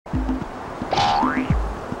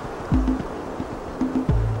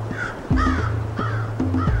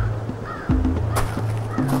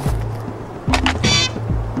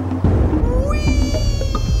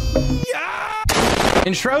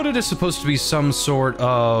Enshrouded is supposed to be some sort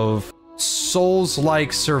of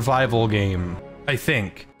Souls-like survival game, I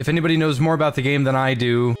think. If anybody knows more about the game than I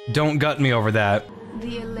do, don't gut me over that.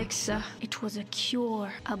 The elixir, it was a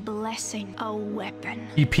cure, a blessing, a weapon.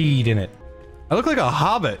 He peed in it. I look like a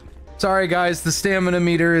hobbit. Sorry guys, the stamina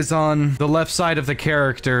meter is on the left side of the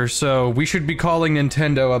character, so we should be calling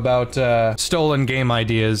Nintendo about stolen game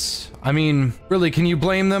ideas. I mean, really, can you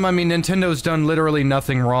blame them? I mean, Nintendo's done literally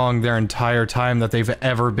nothing wrong their entire time that they've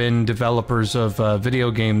ever been developers of video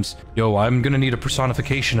games. Yo, I'm gonna need a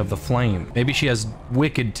personification of the flame. Maybe she has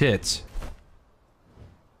wicked tits.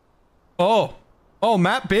 Oh. Oh,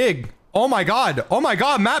 map big. Oh my god. Oh my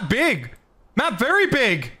god, map big. Map very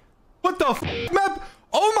big. What the f, map?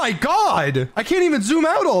 Oh my god! I can't even zoom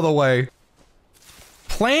out all the way.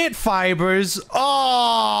 Plant fibers.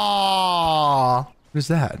 Oh! What is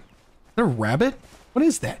that? Is that a rabbit? What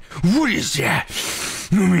is that? What is that?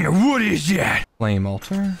 What is that? Flame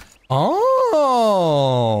altar.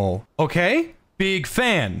 Oh! Okay. Big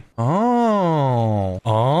fan. Oh.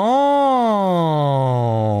 Oh.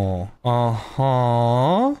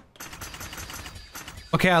 Uh-huh.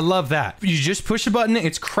 Okay, I love that. You just push a button,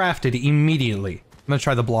 it's crafted immediately. I'm gonna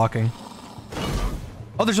try the blocking.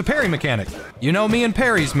 Oh, there's a parry mechanic. You know me and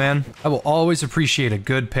parries, man. I will always appreciate a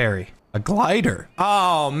good parry. A glider.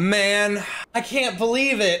 Oh, man. I can't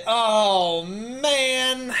believe it. Oh,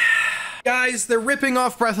 man. Guys, they're ripping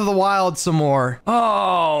off Breath of the Wild some more.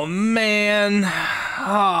 Oh, man.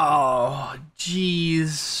 Oh,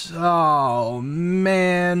 jeez. Oh,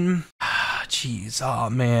 man. Jeez.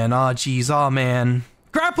 Oh, man. Oh, jeez. Oh, man.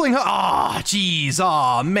 Grappling hook. Oh, jeez.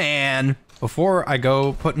 Oh, man. Before I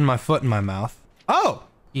go putting my foot in my mouth. Oh!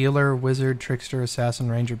 Healer, wizard, trickster, assassin,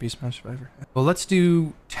 ranger, beastmaster, survivor. Well, let's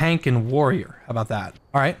do tank and warrior. How about that?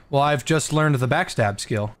 All right. Well, I've just learned the backstab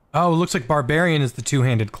skill. Oh, it looks like barbarian is the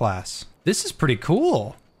two-handed class. This is pretty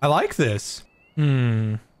cool. I like this.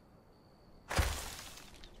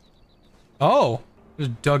 Oh,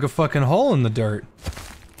 just dug a fucking hole in the dirt.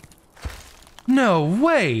 No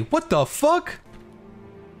way. What the fuck?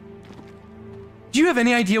 Do you have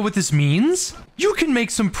any idea what this means? You can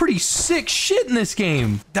make some pretty sick shit in this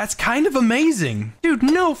game. That's kind of amazing. Dude,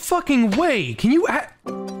 no fucking way. Can you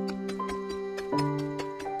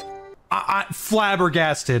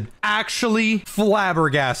flabbergasted. Actually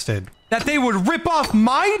flabbergasted. That they would rip off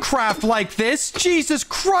Minecraft like this? Jesus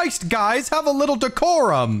Christ, guys, have a little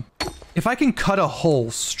decorum. If I can cut a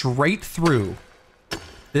hole straight through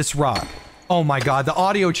this rock. Oh my god, the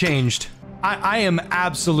audio changed. I am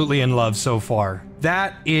absolutely in love so far.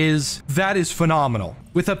 That is phenomenal.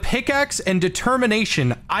 With a pickaxe and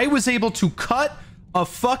determination, I was able to cut a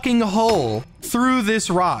fucking hole through this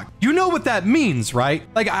rock. You know what that means, right?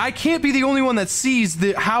 Like, I can't be the only one that sees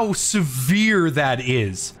how severe that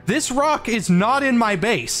is. This rock is not in my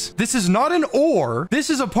base. This is not an ore. This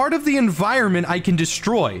is a part of the environment I can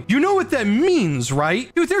destroy. You know what that means, right?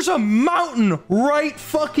 Dude, there's a mountain right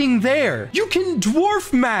fucking there. You can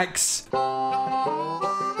dwarf max.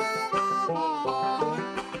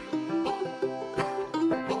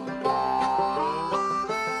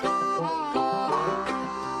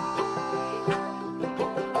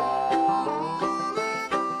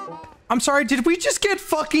 I'm sorry, did we just get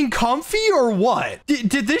fucking comfy or what?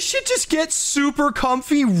 Did this shit just get super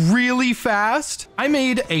comfy really fast? I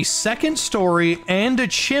made a second story and a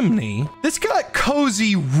chimney. This got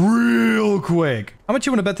cozy real quick. How much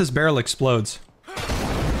you want to bet this barrel explodes?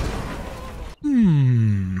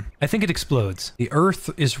 I think it explodes. The earth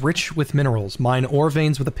is rich with minerals. Mine ore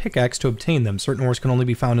veins with a pickaxe to obtain them. Certain ores can only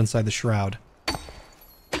be found inside the shroud.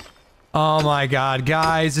 Oh my god,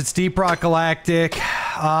 guys, it's Deep Rock Galactic.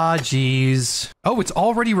 Ah, jeez. Oh, it's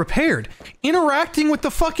already repaired. Interacting with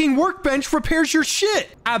the fucking workbench repairs your shit.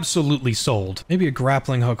 Absolutely sold. Maybe a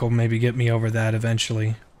grappling hook will maybe get me over that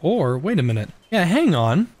eventually. Or, wait a minute. Yeah, hang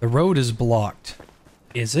on. The road is blocked.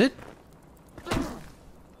 Is it?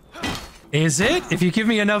 Is it? If you give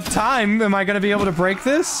me enough time, am I gonna be able to break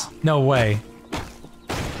this? No way.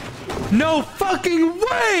 No fucking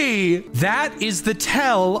way! That is the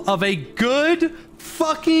tell of a good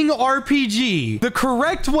fucking RPG. The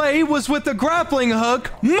correct way was with the grappling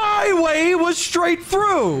hook. My way was straight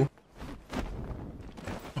through.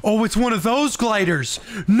 Oh, it's one of those gliders.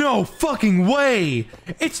 No fucking way.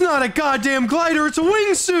 It's not a goddamn glider, it's a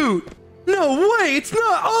wingsuit. No way, it's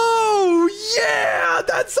not. Oh, yeah,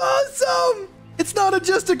 that's awesome. It's not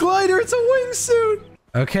just a glider, it's a wingsuit.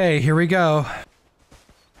 Okay, here we go.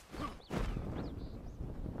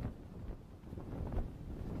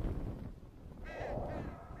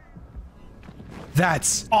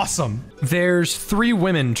 That's awesome. There's 3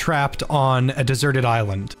 women trapped on a deserted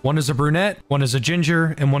island. One is a brunette, one is a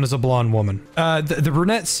ginger, and one is a blonde woman. The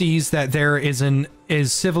brunette sees that there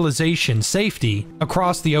is civilization, safety,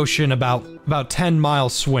 across the ocean about 10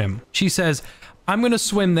 miles swim. She says, I'm gonna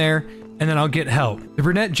swim there, and then I'll get help. The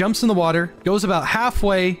brunette jumps in the water, goes about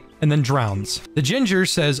halfway, and then drowns. The ginger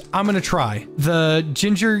says, I'm gonna try. The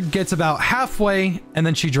ginger gets about halfway, and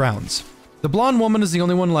then she drowns. The blonde woman is the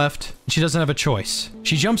only one left, and she doesn't have a choice.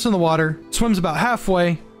 She jumps in the water, swims about halfway,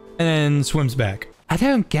 and then swims back. I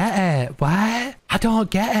don't get it. What? I don't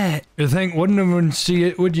get it. You think wouldn't even see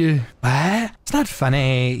it, would you? What? It's not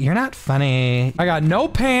funny. You're not funny. I got no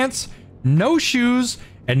pants, no shoes,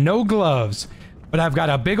 and no gloves. But I've got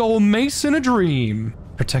a big old mace and a dream.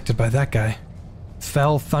 Protected by that guy.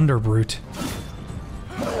 Fell Thunder Brute.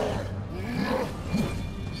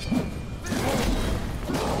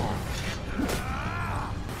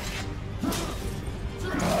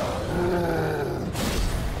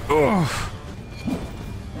 Ugh.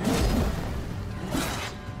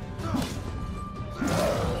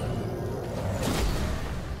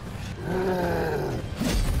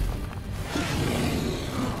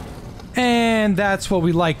 And that's what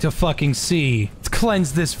we like to fucking see. Let's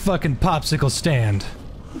cleanse this fucking popsicle stand.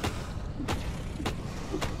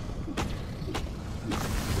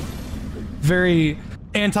 Very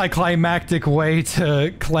anticlimactic way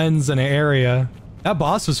to cleanse an area. That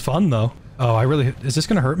boss was fun though. Oh, is this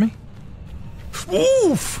gonna hurt me?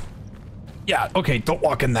 Oof! Yeah, okay, don't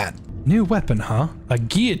walk in that. New weapon, huh? A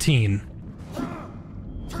guillotine.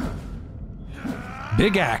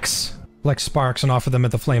 Big axe. Collect sparks and offer them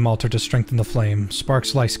at the flame altar to strengthen the flame.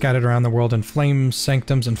 Sparks lie scattered around the world in flame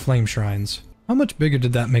sanctums and flame shrines. How much bigger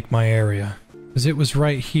did that make my area? Because it was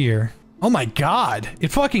right here. Oh my god!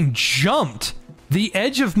 It fucking jumped! The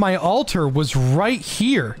edge of my altar was right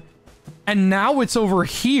here. And now it's over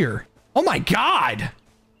here. Oh my god!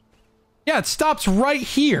 Yeah, it stops right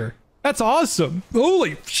here. That's awesome.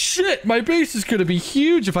 Holy shit, my base is gonna be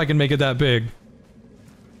huge if I can make it that big.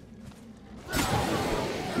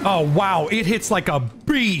 Oh, wow. It hits like a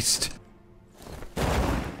beast.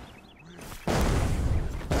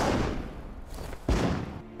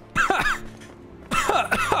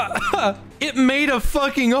 It made a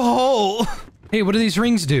fucking hole. Hey, what do these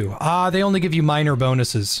rings do? They only give you minor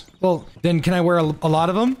bonuses. Well, then can I wear a lot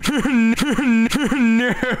of them?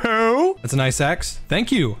 No. That's a nice axe.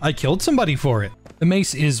 Thank you. I killed somebody for it. The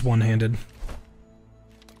mace is one-handed.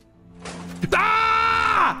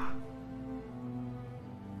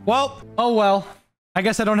 Well, oh well. I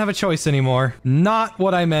guess I don't have a choice anymore. Not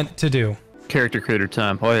what I meant to do. Character creator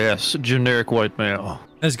time. Oh yes, generic white male.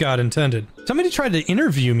 As God intended. Somebody tried to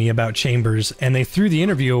interview me about Chambers, and they threw the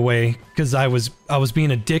interview away because I was being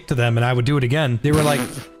a dick to them, and I would do it again. They were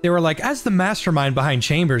like, as the mastermind behind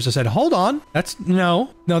Chambers. I said, hold on, no,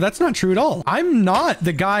 that's not true at all. I'm not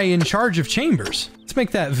the guy in charge of Chambers. Let's make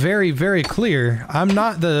that very, very clear. I'm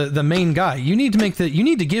not the main guy. You need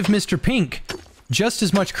to give Mr. Pink just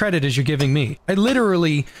as much credit as you're giving me. I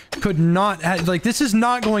literally could not, like, this is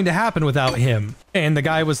not going to happen without him. And the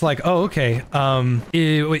guy was like, oh, okay,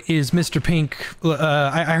 is Mr. Pink,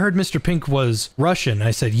 I heard Mr. Pink was Russian.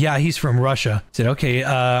 I said, yeah, he's from Russia. I said, okay,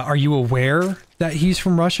 are you aware that he's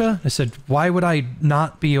from Russia? I said, why would I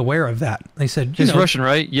not be aware of that? They said, he's Russian,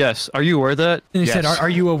 right? Yes. Are you aware of that? And he yes. said, are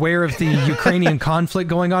you aware of the Ukrainian conflict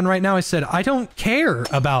going on right now? I said, I don't care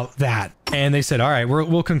about that. And they said, all right,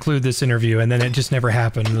 we'll conclude this interview. And then it just never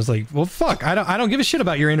happened. I was like, well, fuck, I don't give a shit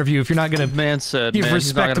about your interview if you're not gonna give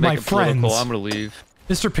respect to my friends. I'm gonna leave.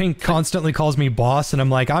 Mr. Pink constantly calls me boss, and I'm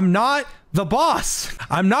like, I'm not the boss.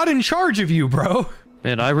 I'm not in charge of you, bro.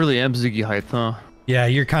 Man, I really am Ziggy height, huh? Yeah,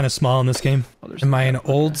 you're kind of small in this game. Oh, am I an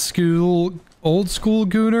old school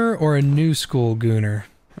gooner or a new school gooner?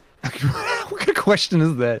 What kind of question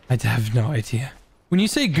is that? I have no idea. When you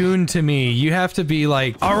say goon to me, you have to be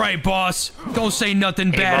like, all right, boss, don't say nothing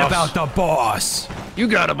bad about the boss. You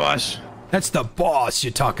got it, boss. That's the boss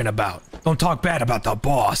you're talking about. Don't talk bad about the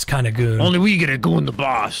boss kind of goon. Only we get a goon the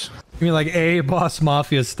boss. You mean like a boss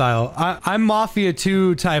mafia style? I'm mafia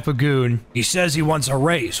 2 type of goon. He says he wants a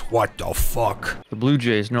raise. What the fuck? The Blue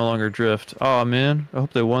Jays no longer drift. Oh man, I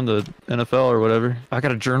hope they won the NFL or whatever. I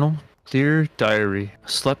got a journal. Dear diary, I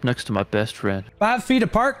slept next to my best friend. 5 feet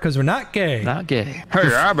apart because we're not gay. Not gay.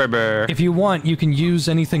 Hey, baby. If you want, you can use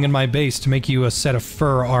anything in my base to make you a set of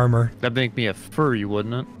fur armor. That'd make me a furry,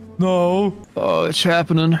 wouldn't it? No. Oh, it's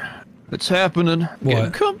happening. It's happening. I'm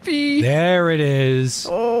getting comfy. There it is.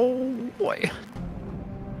 Oh, boy.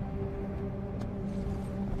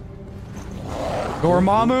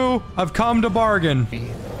 Dormammu, I've come to bargain.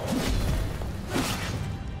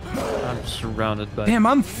 I'm surrounded by... Damn,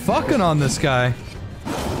 I'm fucking on this guy.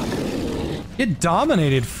 Get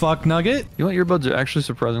dominated, fuck nugget. You know what? Earbuds are actually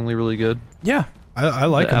surprisingly really good. Yeah, I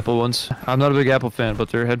like The them. Apple ones. I'm not a big Apple fan, but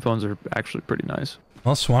their headphones are actually pretty nice.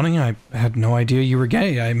 Well, Swanee, I had no idea you were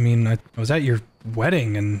gay. I mean, I was at your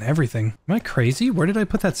wedding and everything. Am I crazy? Where did I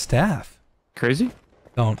put that staff? Crazy?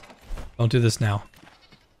 Don't do this now.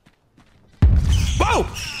 Whoa!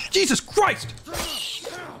 Jesus Christ!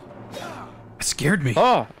 It scared me.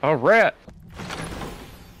 Oh, a rat.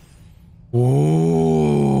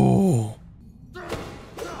 Whoa.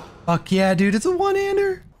 Fuck yeah, dude, it's a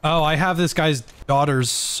one-hander. Oh, I have this guy's daughter's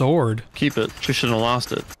sword. Keep it. She shouldn't have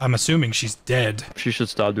lost it. I'm assuming she's dead. She should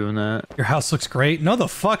stop doing that. Your house looks great. No, the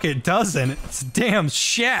fuck it doesn't. It's a damn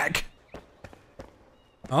shack.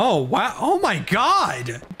 Oh, wow. Oh my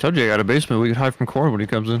god. Told you I got a basement. We could hide from Corn when he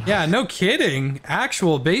comes in. Yeah, no kidding.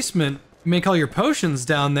 Actual basement. You make all your potions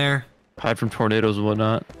down there. Hide from tornadoes and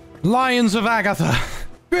whatnot. Lions of Agatha.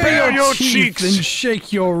 Bare your cheeks and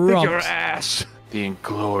shake your rumps. Your ass. The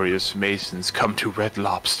inglorious Masons come to Red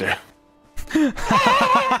Lobster.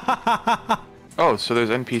 Oh, so there's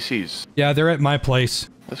NPCs. Yeah, they're at my place.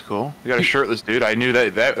 That's cool. You got a shirtless dude. I knew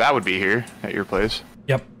that would be here at your place.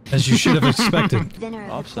 Yep, as you should have expected. Thinner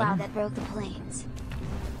of the cloud that broke the plains.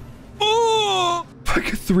 Oh! Fuck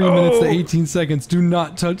 3 minutes to 18 seconds. Do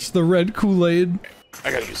not touch the red Kool-Aid.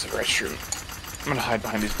 I gotta use the restroom. I'm gonna hide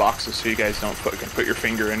behind these boxes so you guys don't fucking put your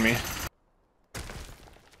finger in me.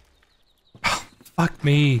 Fuck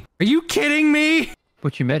me. Are you kidding me?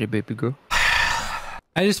 What you mad at, baby girl?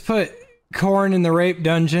 I just put Corn in the rape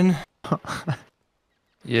dungeon.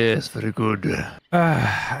 Yes, very good.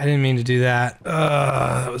 I didn't mean to do that.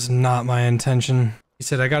 That was not my intention. He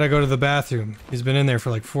said, I gotta go to the bathroom. He's been in there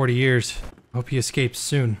for like 40 years. Hope he escapes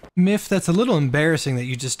soon. Miff, that's a little embarrassing that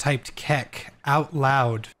you just typed Keck out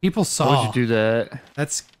loud. People saw. Why would you do that?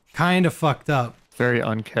 That's kind of fucked up. Very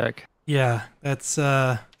unkeck. Yeah, that's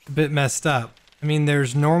a bit messed up. I mean,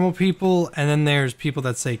 there's normal people, and then there's people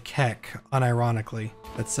that say Keck, unironically.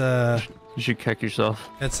 That's You should keck yourself.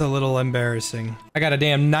 That's a little embarrassing. I got a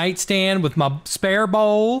damn nightstand with my spare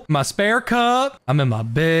bowl, my spare cup. I'm in my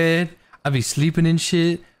bed. I be sleeping and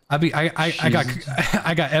shit. I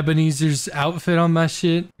got Ebenezer's outfit on my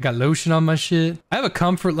shit. I got lotion on my shit. I have a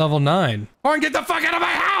comfort level 9. Or get the fuck out of my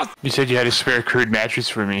house! You said you had a spare crude mattress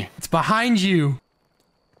for me. It's behind you.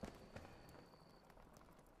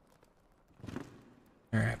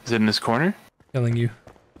 Alright. Is it in this corner? Killing you.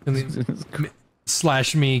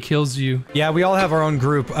 Slash me kills you. Yeah, we all have our own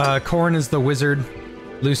group. Corn is the wizard.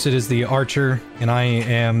 Lucid is the archer. And I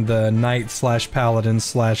am the knight slash paladin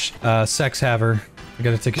slash sex haver. I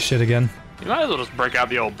gotta take a shit again. You might as well just break out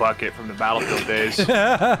the old bucket from the battlefield days.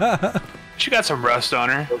 She got some rust on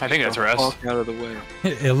her. I think that's rust. Walk out of the way.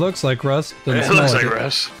 It looks like rust. It looks like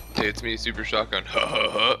rust. Hey, it's me, Super Shotgun. Ha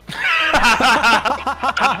ha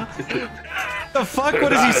ha. The fuck?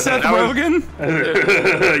 What is he, Seth Rogen?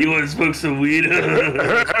 You want to smoke some weed?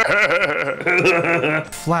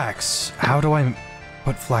 Flax. How do I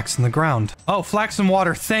put flax in the ground? Oh, flax and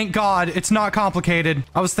water. Thank God. It's not complicated.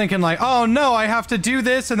 I was thinking like, oh no, I have to do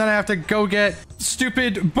this and then I have to go get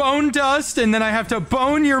stupid bone dust and then I have to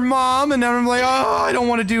bone your mom and then I'm like, oh, I don't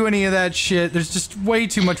want to do any of that shit. There's just way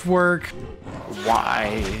too much work.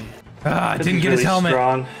 Why? I didn't get his helmet.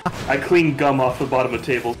 Strong. I cleaned gum off the bottom of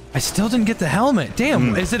tables. I still didn't get the helmet.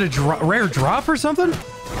 Damn, is it a rare drop or something?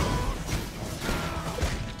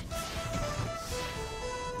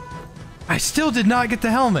 I still did not get the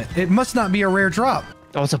helmet. It must not be a rare drop.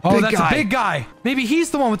 Oh, it's a big guy. Oh, that's a big guy. Maybe he's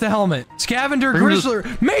the one with the helmet. Scavenger,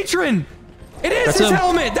 Grizzler, Matron! It is his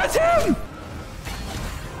helmet! That's him!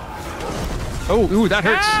 Oh, ooh, that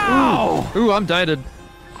hurts. Ow! Ooh, I'm dieted.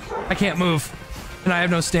 I can't move. And I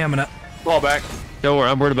have no stamina. Fall back. Don't worry,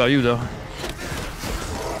 I'm worried about you, though.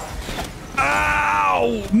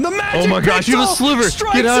 Ow! The magic Oh my gosh, you have a sliver!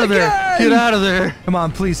 Get out of there! Get out of there! Come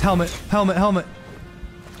on, please, helmet, helmet, helmet.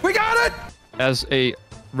 We got it! As a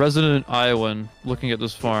resident Iowan looking at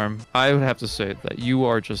this farm, I would have to say that you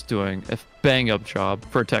are just doing a bang-up job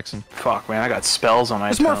for a Texan. Fuck, man, I got spells on my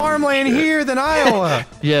There's more farmland here than Iowa.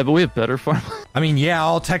 Yeah, but we have better farmland. I mean, yeah,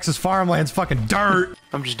 all Texas farmland's fucking dirt.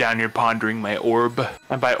 I'm just down here pondering my orb.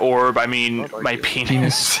 And by orb, I mean my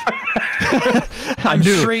penis. I'm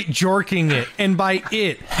straight jorking it. And by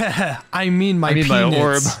it, I mean my penis. my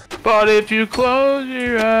orb. But if you close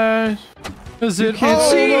your eyes... Does it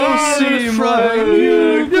Almost seem like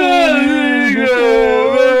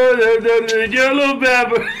Yellow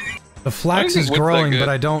pepper. The flax is look growing, that good. but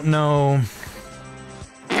I don't know.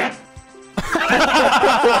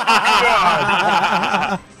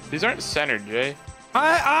 These aren't centered, Jay.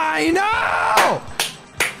 I know!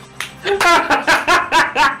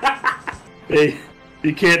 Hey,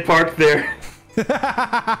 you can't park there.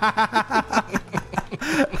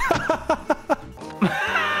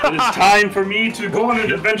 It is time for me to go on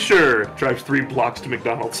an adventure. Drives 3 blocks to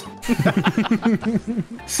McDonald's.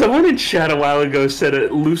 Someone in chat a while ago said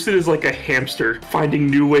Lucid is like a hamster, finding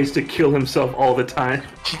new ways to kill himself all the time.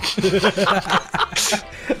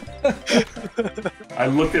 I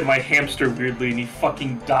looked at my hamster weirdly and he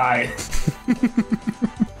fucking died.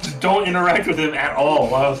 Just don't interact with him at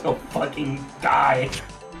all, or else he'll fucking die.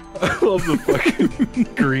 I love the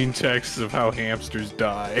fucking green text of how hamsters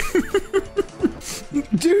die.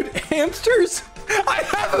 Dude, hamsters? I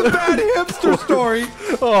have a bad hamster story.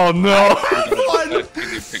 Oh no.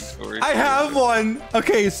 I have one.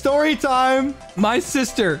 Okay, story time. My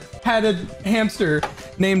sister had a hamster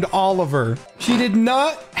named Oliver. She did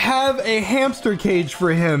not have a hamster cage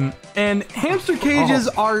for him. And hamster cages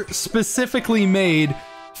are specifically made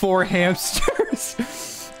for hamsters.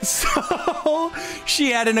 So she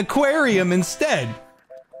had an aquarium instead.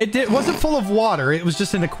 It wasn't full of water. It was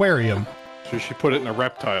just an aquarium. So she put it in a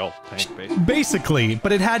reptile tank, basically. Basically,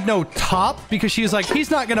 but it had no top because she was like,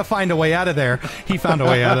 he's not gonna find a way out of there. He found a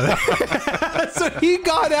way out of there. So he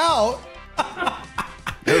got out.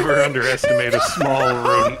 Never underestimate a small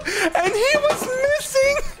rodent. And he was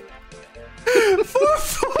missing for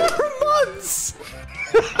 4 months.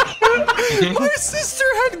 My sister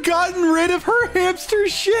had gotten rid of her hamster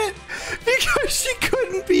shit because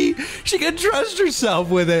she could trust herself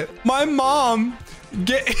with it. My mom,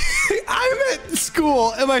 I'm at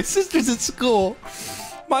school and my sister's at school.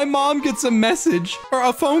 My mom gets a message or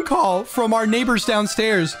a phone call from our neighbors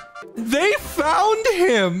downstairs. They found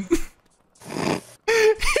him.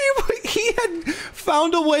 He had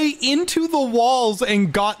found a way into the walls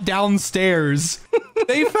and got downstairs.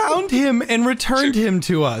 They found him and returned him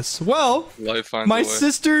to us. Well, my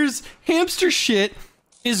sister's hamster shit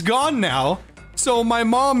is gone now. So my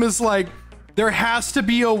mom is like, there has to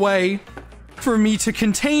be a way for me to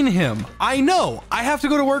contain him. I know I have to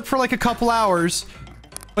go to work for like a couple hours,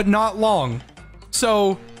 but not long.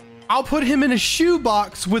 So I'll put him in a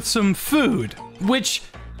shoebox with some food, which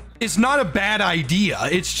is not a bad idea.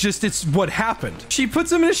 It's what happened. She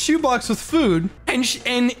puts him in a shoebox with food and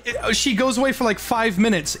she goes away for like 5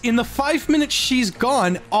 minutes. In the 5 minutes she's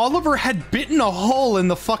gone, Oliver had bitten a hole in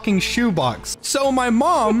the fucking shoebox. So my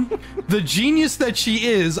mom, the genius that she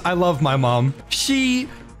is, I love my mom. She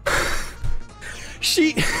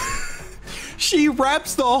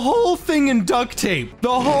wraps the whole thing in duct tape.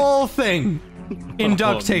 The whole thing in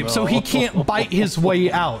duct tape, so he can't bite his way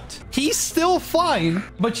out. He's still fine,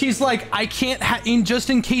 but she's like, I can't just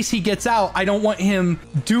in case he gets out, I don't want him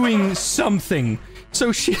doing something.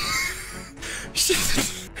 So she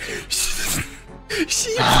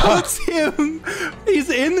puts him, he's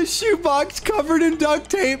in the shoebox covered in duct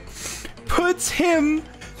tape, puts him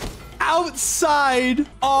outside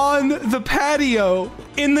on the patio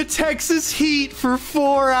in the Texas heat for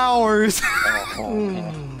 4 hours.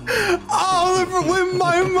 Oliver, when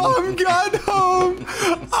my mom got home,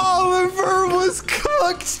 Oliver was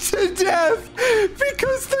cooked to death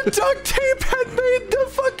because the duct tape had made the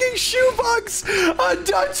fucking shoebox a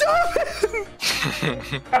Dutch oven.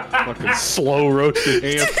 Fucking slow roasted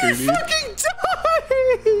hamster, He fucking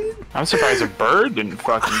died. I'm surprised a bird didn't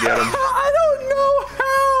fucking get him. I don't know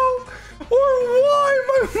how or why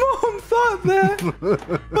my mom thought that.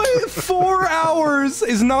 But 4 hours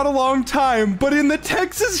is not a long time, but in the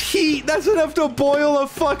Texas heat, that's enough to boil a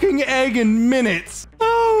fucking egg in minutes.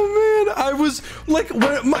 Oh man, I was like,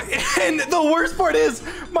 and the worst part is,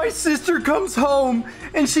 my sister comes home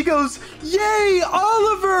and she goes, "Yay,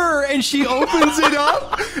 Oliver!" And she opens it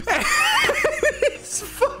up, and it's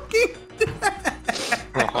fucking dead.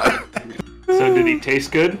 So did he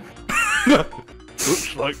taste good?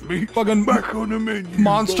 Looks like me. Fucking Back on the menu.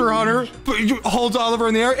 Monster Hunter holds Oliver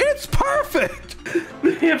in the air. It's perfect.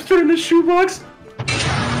 The hamster in the shoebox?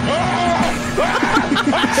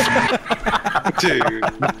 Dude.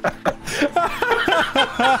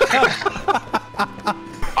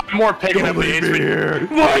 I'm more picking up the here.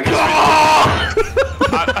 My God!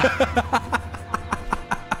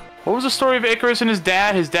 What was the story of Icarus and his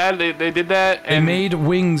dad? His dad, they did that, They and made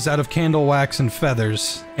wings out of candle wax and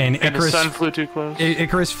feathers, and the Icarus sun flew too close.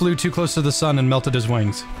 Icarus flew too close to the sun and melted his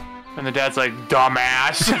wings. And the dad's like,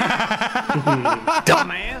 dumbass.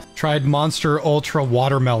 Dumbass. Tried Monster Ultra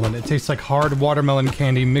Watermelon. It tastes like hard watermelon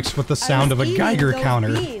candy mixed with the sound of a Geiger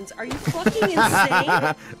counter. Beans. Are you fucking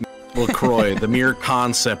insane? LaCroix, the mere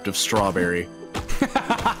concept of strawberry.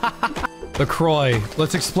 LaCroix.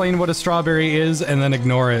 Let's explain what a strawberry is and then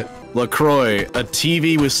ignore it. LaCroix, a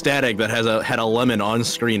TV with static that had a lemon on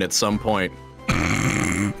screen at some point.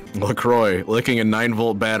 LaCroix, licking a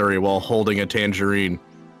 9-volt battery while holding a tangerine.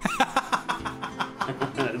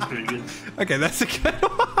 That's pretty good. Okay, that's a good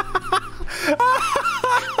one.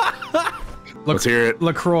 Let's hear it.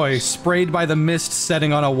 LaCroix, sprayed by the mist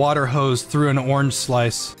setting on a water hose through an orange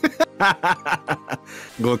slice.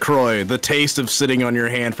 LaCroix, the taste of sitting on your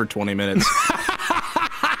hand for 20 minutes.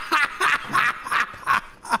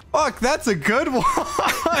 Fuck, that's a good one.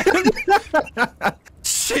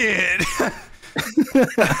 Shit.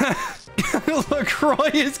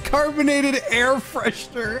 LaCroix is carbonated air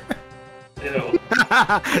freshener. Ew.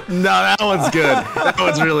 No, that one's good. That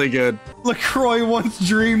one's really good. LaCroix once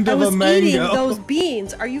dreamed I of was a mango. eating those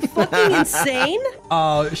beans. Are you fucking insane?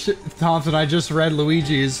 Thompson, I just read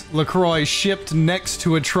Luigi's. LaCroix shipped next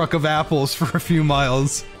to a truck of apples for a few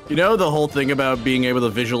miles. You know the whole thing about being able to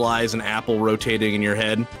visualize an apple rotating in your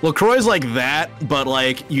head? LaCroix's like that, but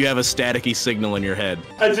like you have a staticky signal in your head.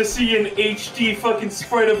 I just see an HD fucking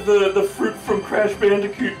sprite of the fruit from Crash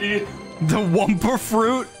Bandicoot, dude. The Wumpa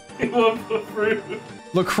fruit? Wumpa fruit.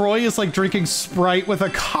 LaCroix is like drinking Sprite with a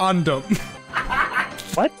condom.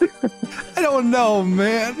 What? I don't know,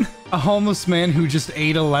 man. A homeless man who just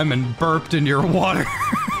ate a lemon burped in your water.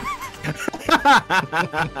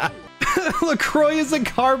 LaCroix is a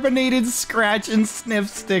carbonated scratch and sniff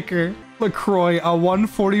sticker. LaCroix, a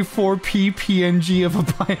 144p PNG of a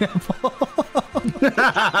pineapple.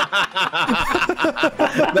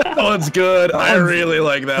 That one's good. I really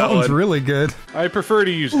like that one. That one's really good. I prefer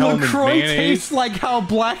to use Hellman's LaCroix mayonnaise. tastes like how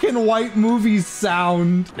black and white movies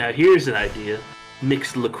sound. Now here's an idea.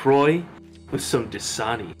 Mix LaCroix with some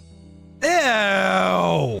Dasani.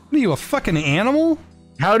 Ew! What are you, a fucking animal?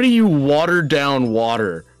 How do you water down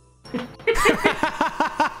water?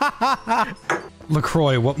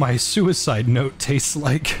 LaCroix, what my suicide note tastes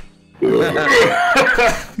like.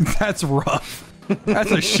 That's rough.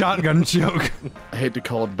 That's a shotgun joke. I hate to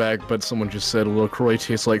call it back, but someone just said LaCroix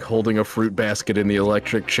tastes like holding a fruit basket in the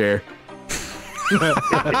electric chair.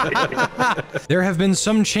 There have been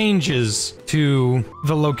some changes to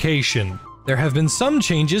the location. There have been some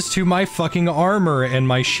changes to my fucking armor and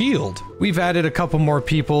my shield. We've added a couple more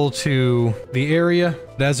people to the area,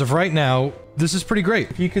 but as of right now, this is pretty great.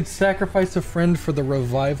 If you could sacrifice a friend for the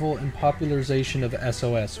revival and popularization of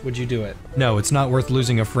SOS, would you do it? No, it's not worth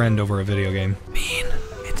losing a friend over a video game. Bean.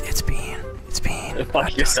 It's Bean. It's Bean.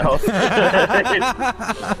 Fuck yourself.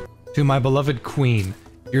 To my beloved queen,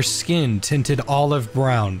 your skin tinted olive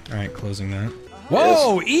brown. All right, closing that.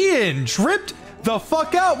 Whoa, Ian, tripped the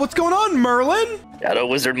fuck out. What's going on, Merlin? Shadow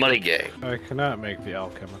Wizard Money Gang. I cannot make the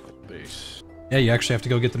alchemical base. Yeah, you actually have to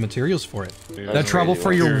go get the materials for it. Dude, That trouble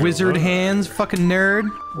for your wizard hands, fucking nerd.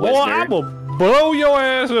 Boy, I will blow your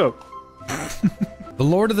ass up. The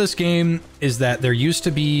lore of this game is that there used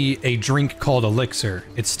to be a drink called Elixir.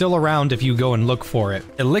 It's still around if you go and look for it.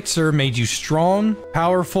 Elixir made you strong,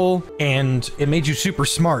 powerful, and it made you super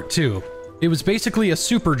smart too. It was basically a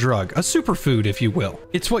super drug, a superfood, if you will.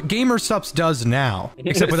 It's what GamerSupps does now,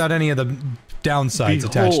 except without any of the downsides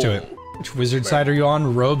attached to it. Which wizard side are you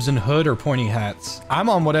on? Robes and hood or pointy hats? I'm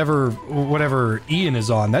on whatever Ian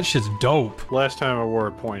is on. That shit's dope. Last time I wore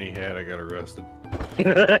a pointy hat, I got arrested.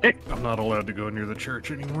 I'm not allowed to go near the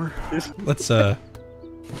church anymore. Let's know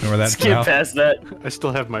where that's Skip past that. I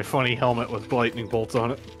still have my funny helmet with lightning bolts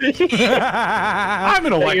on it. I'm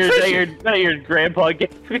an electrician. That your grandpa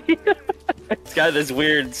gave me. It's got this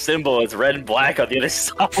weird symbol. It's red and black on the other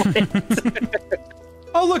side.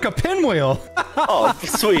 Oh look, a pinwheel! Oh,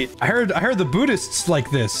 sweet. I heard the Buddhists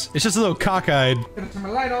like this. It's just a little cockeyed. Gonna turn my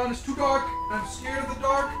light on, it's too dark, and I'm scared of the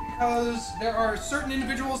dark because there are certain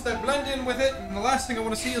individuals that blend in with it, and the last thing I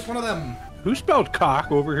want to see is one of them. Who spelled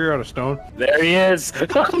cock over here on a stone? There he is.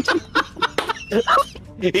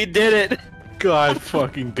 He did it. God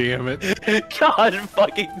fucking damn it. God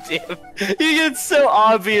fucking damn it. It's so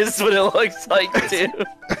obvious what it looks like, too.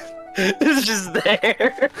 It's just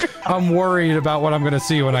there. I'm worried about what I'm gonna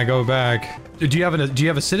see when I go back. Do you have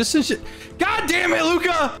a citizenship? God damn it,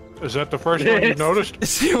 Luca! Is that the first one you noticed?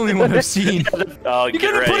 It's the only one I've seen. Oh, You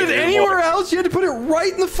couldn't put it anywhere else? You had to put it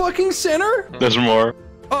right in the fucking center? There's more.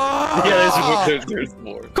 Oh! Yeah, there's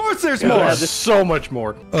more. Of course there's Yeah, more! there's so much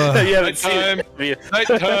more. You haven't seen it.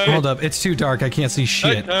 Nighttime. Hold up, it's too dark. I can't see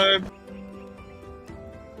shit. Nighttime.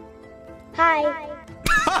 Hi.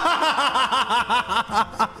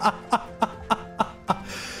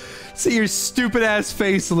 See your stupid ass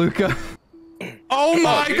face, Luca. Oh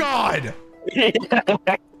my god!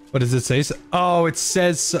 What does it say? Oh, it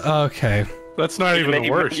says. Okay. That's not even the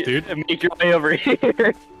worst, dude. Make your way over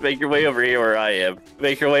here. Make your way over here where I am.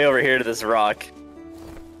 Make your way over here to this rock.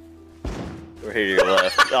 Over here to your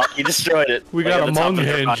left. Oh, you destroyed it. We Like got at a the top mung of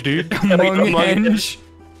the hinge, rock. dude. Mung hinge.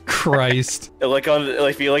 Christ. Like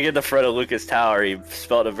if you look at the front of Lucas Tower, he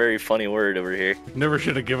spelled a very funny word over here. Never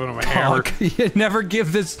should have given him a hammer. Never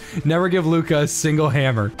give Luca a single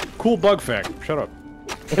hammer. Cool bug fact. Shut up.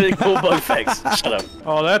 Cool bug facts. Shut up.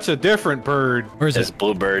 Oh, that's a different bird. Where is It's it?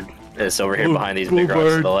 bluebird. It's over here behind these big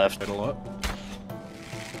rocks to the left.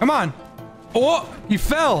 Come on. Oh, he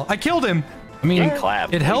fell. I killed him. I mean,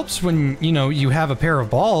 it helps when, you know, you have a pair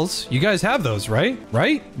of balls. You guys have those, right?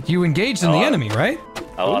 Right? You engaged in the enemy, right?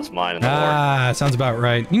 I lost mine in the war. Sounds about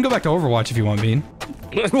right. You can go back to Overwatch if you want, Bean.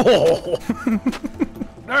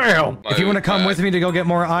 Damn. If you want to come with me to go get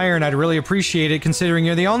more iron, I'd really appreciate it, considering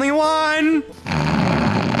you're the only one.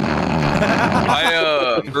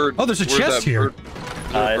 Oh, there's a chest here.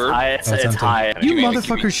 It's high. You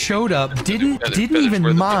motherfuckers showed up, didn't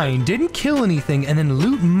even mind, didn't kill anything, and then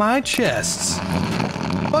loot my chests.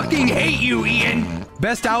 Fucking hate you, Ian.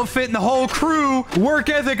 Best outfit in the whole crew. Work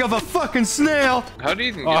ethic of a fucking snail. How do you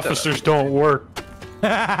even get Officers don't work.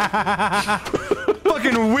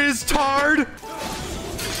 Fucking whiz-tard.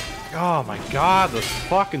 Oh my god, those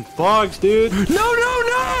fucking bugs, dude. No!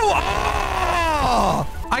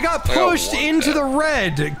 Oh! I got pushed into the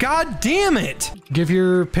red. God damn it. Give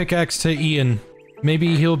your pickaxe to Ian.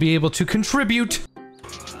 Maybe he'll be able to contribute.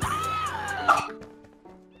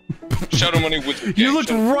 Shadow Money with You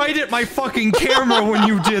looked right at my fucking camera when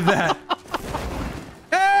you did that.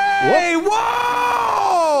 Hey,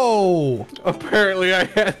 whoa! Apparently I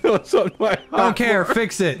had those on my Don't care,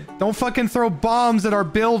 fix it. Don't fucking throw bombs at our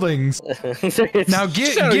buildings. Now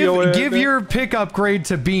give your pick upgrade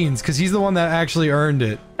to Beans, because he's the one that actually earned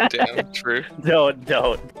it. Damn, true. Don't.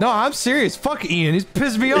 No, I'm serious. Fuck Ian. He's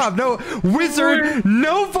pissed me off. No wizard,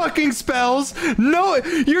 no fucking spells. No,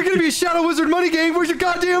 you're gonna be a Shadow Wizard money gang. Where's your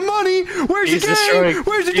goddamn money? Where's your gang?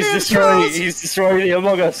 Where's your damn spells? He's destroying the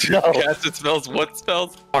Among Us. No. Casted spells. What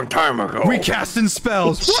spells? Long time ago. We casting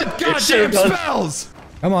spells. What goddamn spells?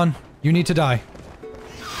 Come on. You need to die.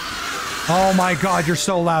 Oh my god, you're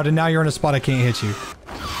so loud, and now you're in a spot I can't hit you.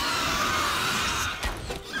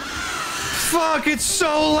 Fuck, it's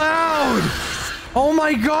so loud! Oh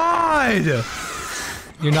my god!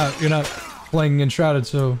 You're not playing Enshrouded,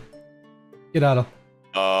 so get out of.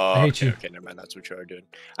 I hate you. Okay, never mind. That's what you are doing.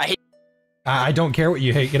 I don't care what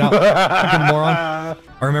you hate. Get out. Fucking moron.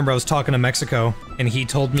 I remember I was talking to Mexico, and he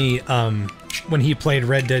told me when he played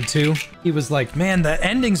Red Dead 2, he was like, man, the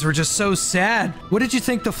endings were just so sad. What did you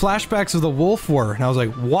think the flashbacks of the wolf were? And I was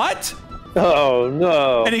like, what? Oh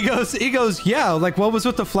no. And he goes, yeah, like what was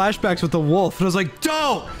with the flashbacks with the wolf? And I was like,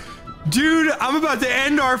 don't! Dude, I'm about to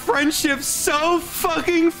end our friendship so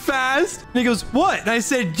fucking fast. And he goes, what? And I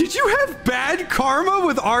said, did you have bad karma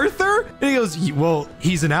with Arthur? And he goes, well,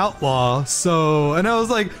 he's an outlaw, so... And I was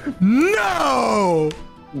like, no!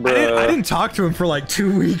 I didn't talk to him for like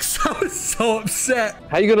 2 weeks. I was so upset.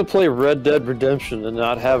 How are you gonna play Red Dead Redemption and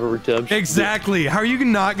not have a redemption? Exactly. How are you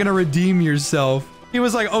not gonna redeem yourself? He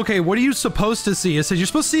was like, okay, what are you supposed to see? I said, you're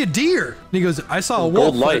supposed to see a deer. And he goes, I saw a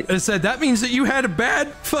wolf. Light. And I said, that means that you had a bad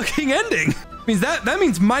fucking ending. Means that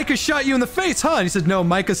means Micah shot you in the face, huh? And he said, no,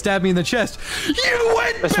 Micah stabbed me in the chest. You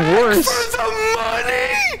went back for the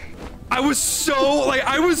money? I was so, like,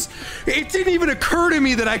 it didn't even occur to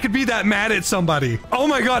me that I could be that mad at somebody. Oh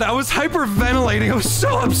my god, I was hyperventilating. I was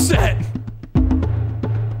so upset.